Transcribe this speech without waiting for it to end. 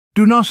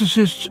Do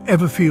narcissists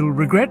ever feel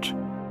regret?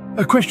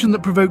 A question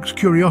that provokes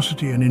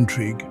curiosity and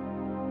intrigue.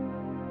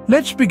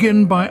 Let's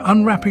begin by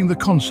unwrapping the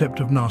concept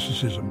of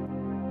narcissism.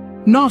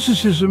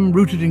 Narcissism,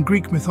 rooted in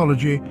Greek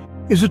mythology,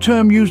 is a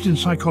term used in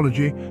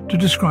psychology to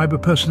describe a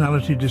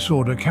personality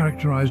disorder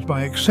characterized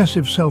by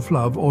excessive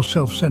self-love or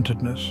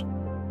self-centeredness.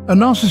 A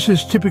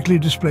narcissist typically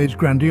displays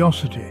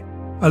grandiosity,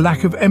 a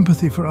lack of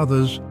empathy for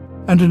others,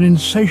 and an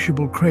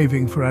insatiable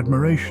craving for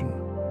admiration.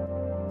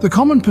 The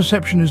common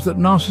perception is that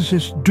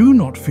narcissists do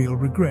not feel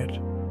regret.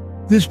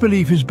 This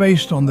belief is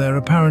based on their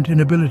apparent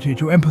inability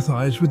to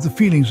empathize with the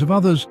feelings of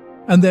others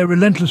and their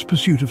relentless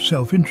pursuit of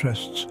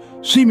self-interests,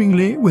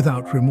 seemingly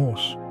without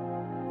remorse.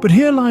 But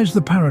here lies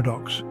the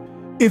paradox.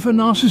 If a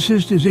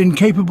narcissist is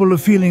incapable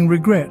of feeling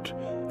regret,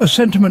 a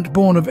sentiment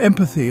born of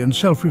empathy and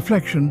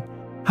self-reflection,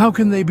 how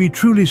can they be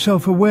truly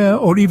self-aware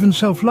or even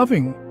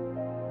self-loving?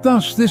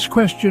 Thus, this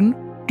question,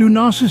 do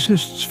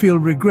narcissists feel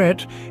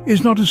regret,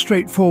 is not as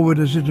straightforward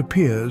as it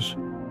appears.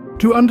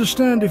 To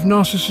understand if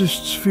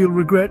narcissists feel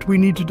regret, we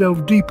need to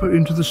delve deeper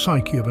into the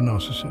psyche of a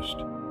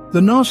narcissist.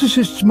 The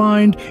narcissist's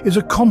mind is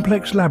a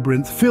complex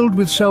labyrinth filled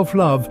with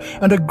self-love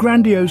and a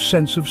grandiose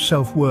sense of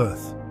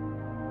self-worth.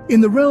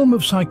 In the realm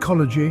of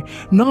psychology,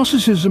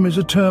 narcissism is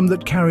a term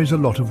that carries a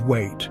lot of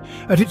weight.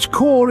 At its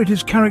core, it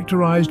is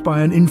characterized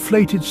by an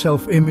inflated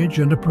self-image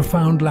and a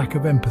profound lack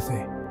of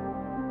empathy.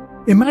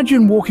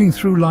 Imagine walking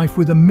through life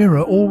with a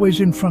mirror always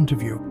in front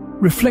of you,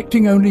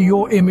 reflecting only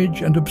your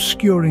image and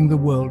obscuring the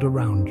world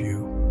around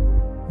you.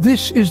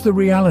 This is the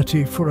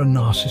reality for a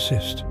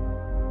narcissist.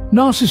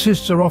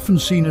 Narcissists are often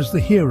seen as the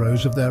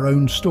heroes of their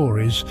own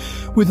stories,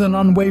 with an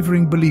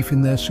unwavering belief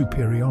in their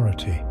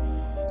superiority.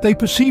 They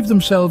perceive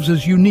themselves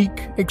as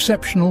unique,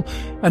 exceptional,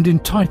 and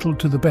entitled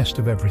to the best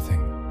of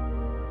everything.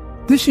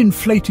 This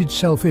inflated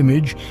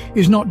self-image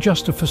is not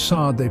just a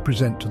facade they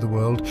present to the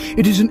world,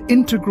 it is an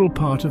integral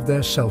part of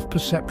their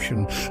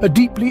self-perception, a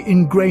deeply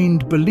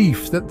ingrained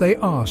belief that they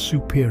are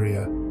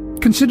superior.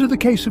 Consider the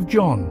case of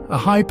John, a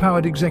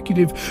high-powered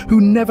executive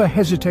who never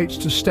hesitates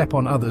to step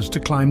on others to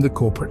climb the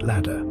corporate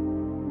ladder.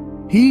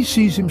 He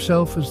sees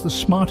himself as the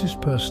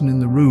smartest person in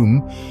the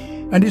room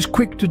and is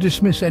quick to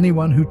dismiss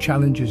anyone who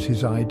challenges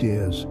his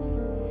ideas.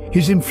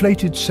 His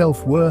inflated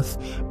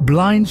self-worth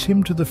blinds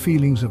him to the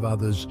feelings of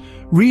others,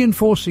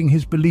 reinforcing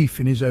his belief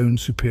in his own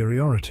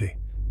superiority.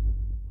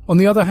 On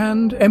the other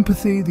hand,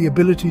 empathy, the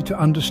ability to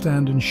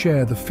understand and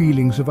share the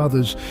feelings of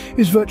others,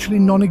 is virtually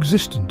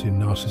non-existent in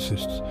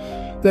narcissists.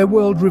 Their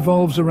world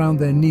revolves around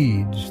their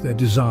needs, their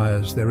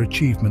desires, their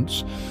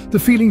achievements. The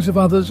feelings of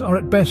others are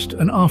at best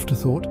an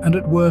afterthought and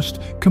at worst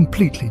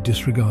completely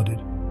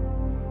disregarded.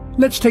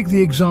 Let's take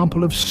the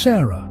example of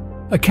Sarah,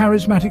 a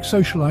charismatic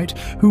socialite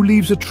who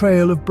leaves a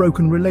trail of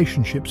broken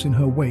relationships in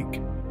her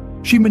wake.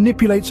 She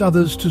manipulates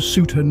others to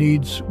suit her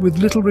needs with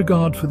little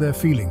regard for their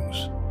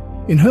feelings.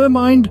 In her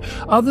mind,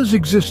 others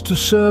exist to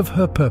serve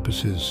her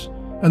purposes,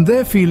 and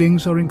their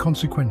feelings are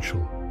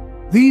inconsequential.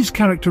 These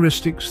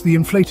characteristics, the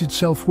inflated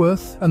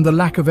self-worth and the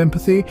lack of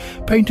empathy,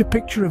 paint a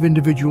picture of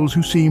individuals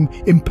who seem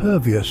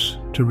impervious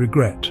to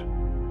regret.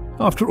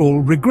 After all,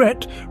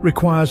 regret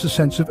requires a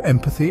sense of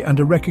empathy and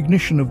a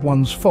recognition of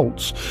one's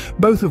faults,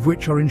 both of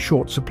which are in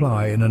short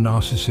supply in a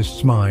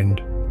narcissist's mind.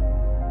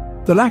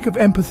 The lack of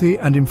empathy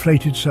and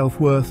inflated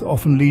self-worth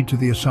often lead to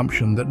the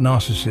assumption that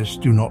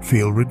narcissists do not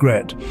feel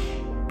regret.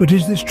 But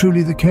is this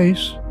truly the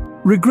case?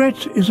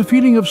 Regret is a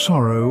feeling of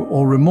sorrow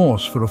or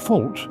remorse for a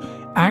fault,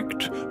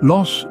 act,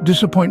 loss,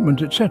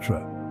 disappointment,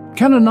 etc.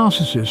 Can a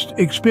narcissist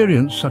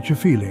experience such a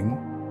feeling?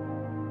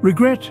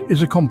 Regret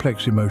is a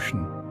complex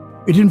emotion.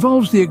 It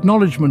involves the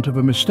acknowledgement of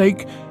a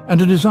mistake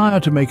and a desire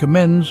to make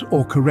amends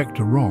or correct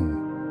a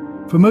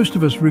wrong. For most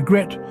of us,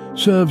 regret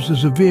serves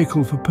as a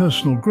vehicle for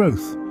personal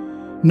growth,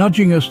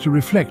 nudging us to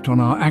reflect on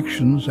our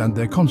actions and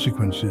their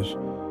consequences.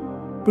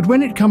 But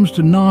when it comes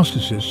to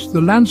narcissists,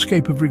 the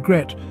landscape of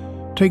regret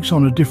takes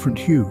on a different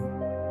hue.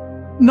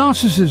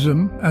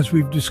 Narcissism, as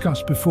we've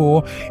discussed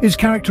before, is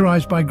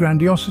characterized by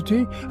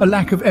grandiosity, a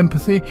lack of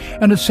empathy,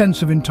 and a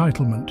sense of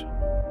entitlement.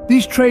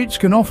 These traits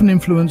can often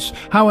influence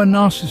how a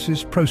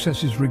narcissist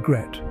processes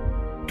regret.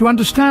 To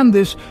understand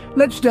this,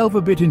 let's delve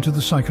a bit into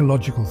the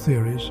psychological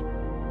theories.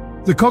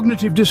 The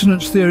cognitive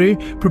dissonance theory,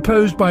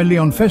 proposed by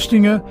Leon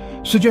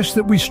Festinger, suggests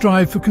that we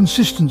strive for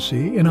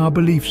consistency in our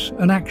beliefs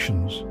and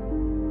actions.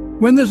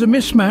 When there's a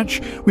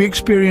mismatch, we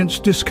experience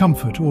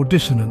discomfort or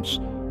dissonance.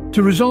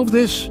 To resolve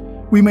this,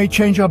 we may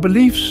change our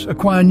beliefs,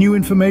 acquire new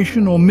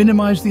information, or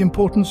minimize the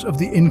importance of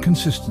the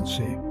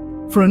inconsistency.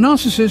 For a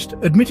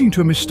narcissist, admitting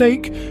to a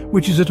mistake,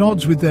 which is at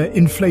odds with their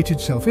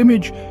inflated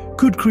self-image,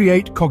 could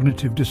create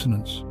cognitive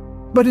dissonance.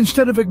 But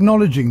instead of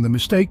acknowledging the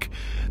mistake,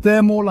 they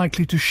are more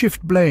likely to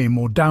shift blame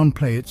or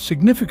downplay its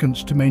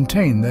significance to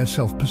maintain their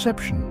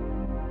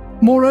self-perception.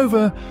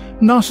 Moreover,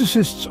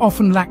 narcissists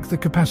often lack the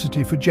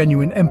capacity for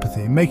genuine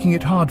empathy, making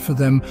it hard for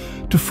them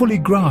to fully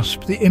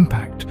grasp the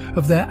impact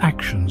of their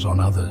actions on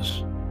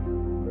others.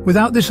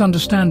 Without this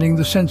understanding,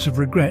 the sense of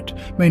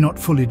regret may not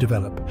fully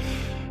develop.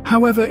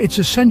 However, it's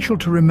essential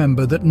to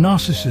remember that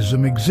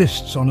narcissism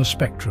exists on a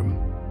spectrum.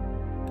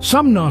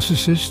 Some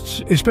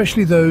narcissists,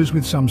 especially those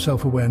with some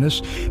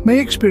self-awareness, may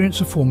experience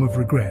a form of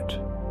regret.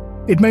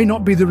 It may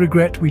not be the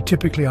regret we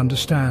typically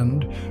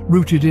understand,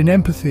 rooted in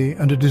empathy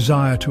and a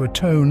desire to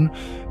atone,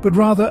 but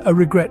rather a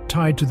regret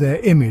tied to their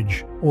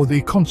image or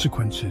the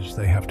consequences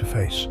they have to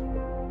face.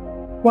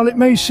 While it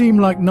may seem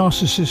like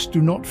narcissists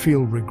do not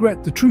feel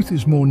regret, the truth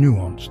is more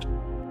nuanced.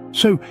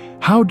 So,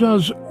 how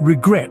does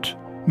regret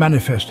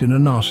manifest in a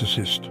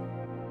narcissist?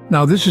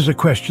 Now, this is a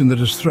question that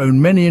has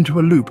thrown many into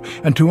a loop,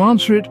 and to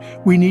answer it,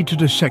 we need to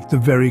dissect the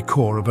very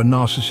core of a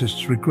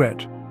narcissist's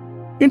regret.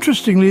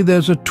 Interestingly,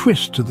 there's a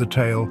twist to the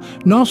tale.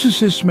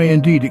 Narcissists may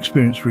indeed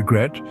experience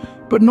regret,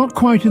 but not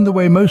quite in the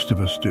way most of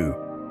us do.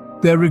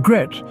 Their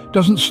regret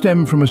doesn't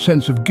stem from a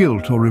sense of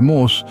guilt or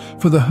remorse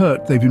for the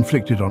hurt they've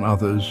inflicted on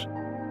others.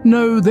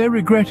 No, their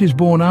regret is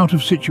born out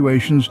of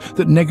situations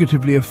that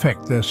negatively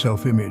affect their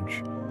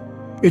self-image.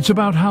 It's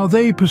about how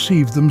they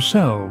perceive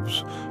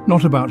themselves,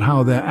 not about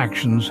how their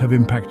actions have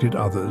impacted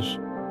others.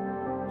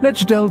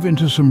 Let's delve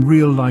into some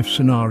real-life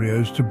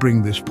scenarios to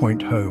bring this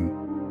point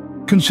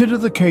home. Consider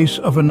the case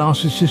of a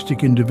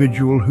narcissistic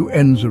individual who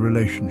ends a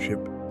relationship.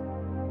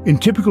 In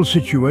typical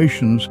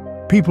situations,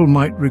 people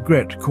might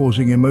regret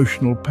causing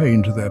emotional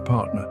pain to their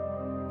partner.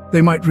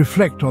 They might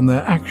reflect on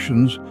their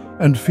actions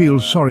and feel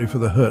sorry for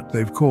the hurt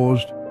they've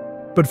caused.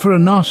 But for a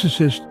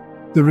narcissist,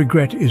 the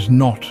regret is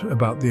not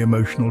about the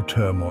emotional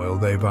turmoil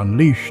they've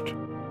unleashed.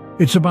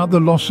 It's about the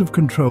loss of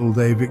control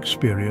they've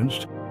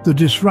experienced, the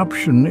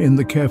disruption in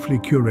the carefully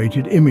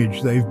curated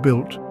image they've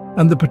built,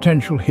 and the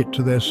potential hit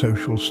to their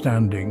social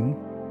standing.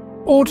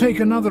 Or take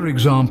another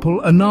example,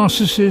 a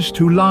narcissist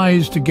who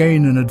lies to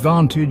gain an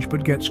advantage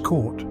but gets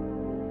caught.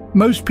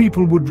 Most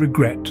people would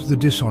regret the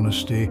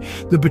dishonesty,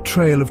 the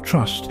betrayal of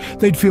trust.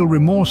 They'd feel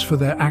remorse for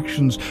their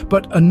actions,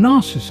 but a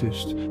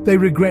narcissist, they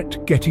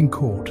regret getting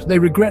caught. They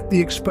regret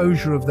the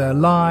exposure of their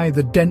lie,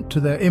 the dent to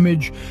their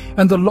image,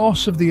 and the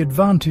loss of the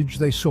advantage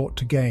they sought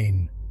to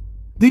gain.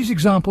 These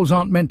examples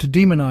aren't meant to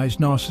demonize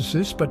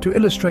narcissists, but to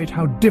illustrate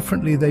how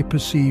differently they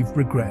perceive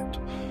regret.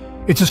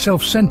 It's a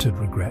self-centered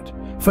regret,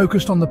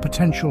 focused on the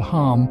potential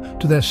harm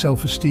to their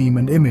self-esteem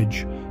and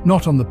image,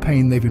 not on the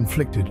pain they've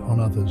inflicted on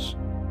others.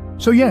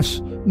 So yes,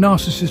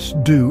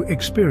 narcissists do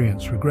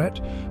experience regret,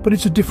 but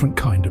it's a different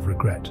kind of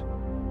regret.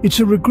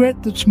 It's a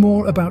regret that's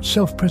more about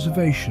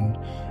self-preservation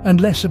and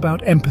less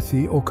about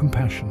empathy or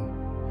compassion.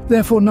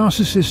 Therefore,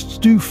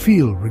 narcissists do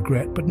feel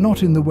regret, but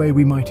not in the way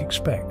we might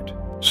expect.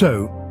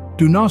 So,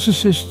 do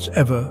narcissists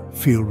ever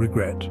feel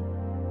regret?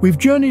 We've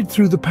journeyed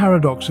through the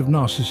paradox of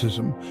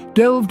narcissism,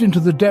 delved into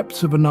the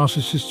depths of a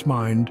narcissist's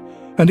mind,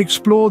 and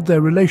explored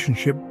their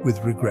relationship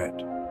with regret.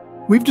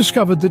 We've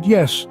discovered that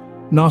yes,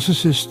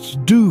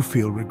 narcissists do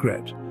feel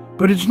regret,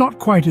 but it's not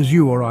quite as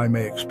you or I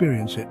may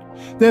experience it.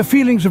 Their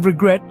feelings of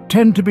regret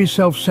tend to be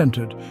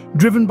self-centered,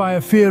 driven by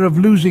a fear of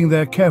losing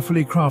their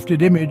carefully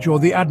crafted image or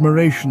the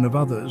admiration of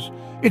others.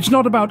 It's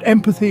not about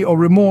empathy or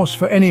remorse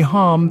for any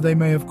harm they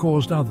may have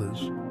caused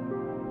others.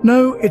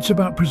 No, it's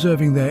about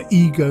preserving their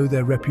ego,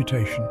 their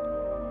reputation.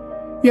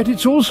 Yet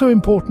it's also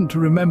important to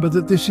remember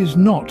that this is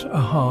not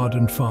a hard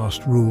and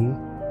fast rule.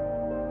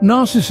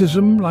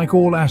 Narcissism, like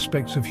all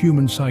aspects of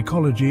human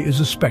psychology, is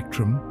a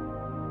spectrum.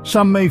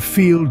 Some may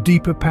feel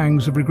deeper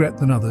pangs of regret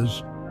than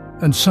others,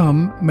 and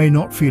some may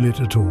not feel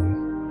it at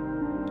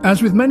all.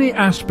 As with many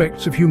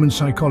aspects of human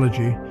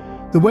psychology,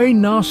 the way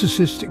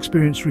narcissists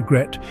experience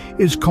regret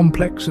is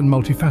complex and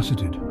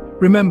multifaceted.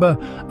 Remember,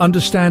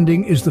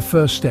 understanding is the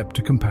first step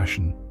to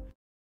compassion.